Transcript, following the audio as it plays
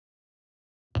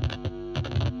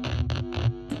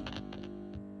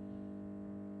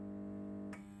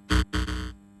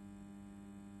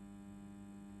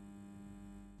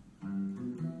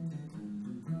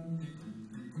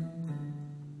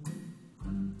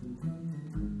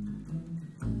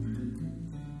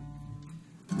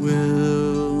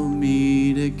We'll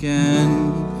meet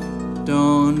again.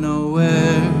 Don't know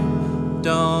where,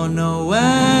 don't know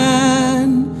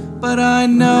when, but I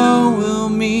know we'll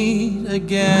meet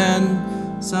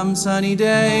again some sunny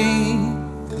day.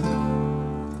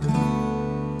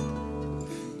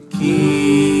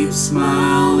 Keep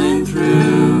smiling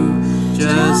through,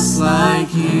 just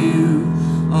like you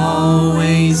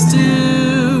always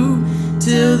do,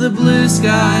 till the blue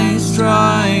skies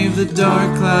drive the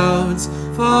dark clouds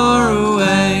far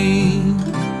away.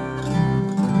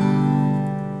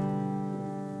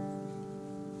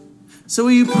 So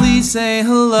will you please say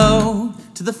hello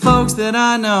to the folks that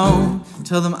I know?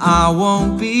 Tell them I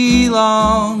won't be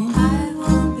long. I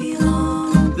won't be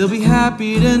long. They'll be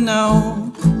happy to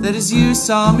know that as you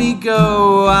saw me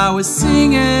go, I was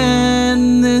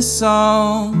singing this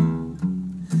song.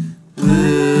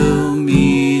 We'll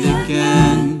meet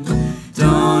again.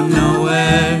 Don't know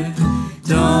where,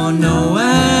 don't know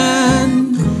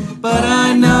when, but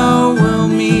I know we'll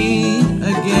meet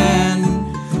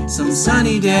again some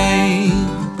sunny day.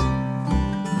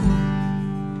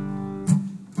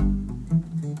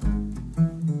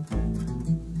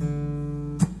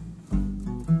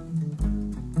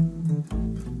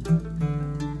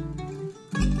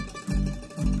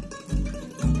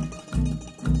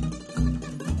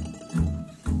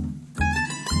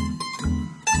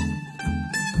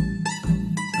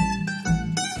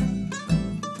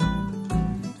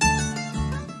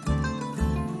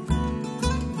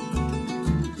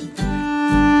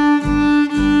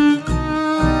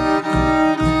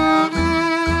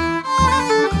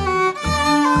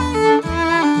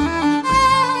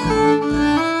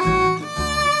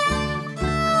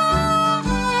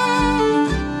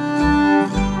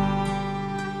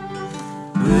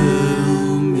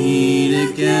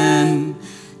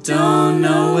 Don't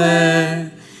know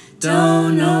where,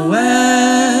 don't know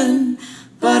when,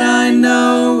 but I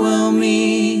know we'll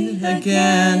meet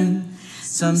again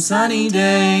some sunny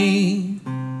day.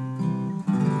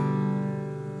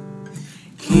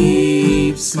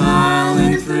 Keep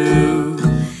smiling through,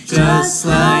 just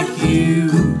like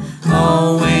you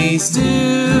always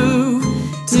do,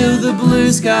 till the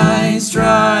blue skies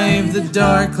drive the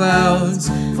dark clouds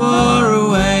far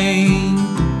away.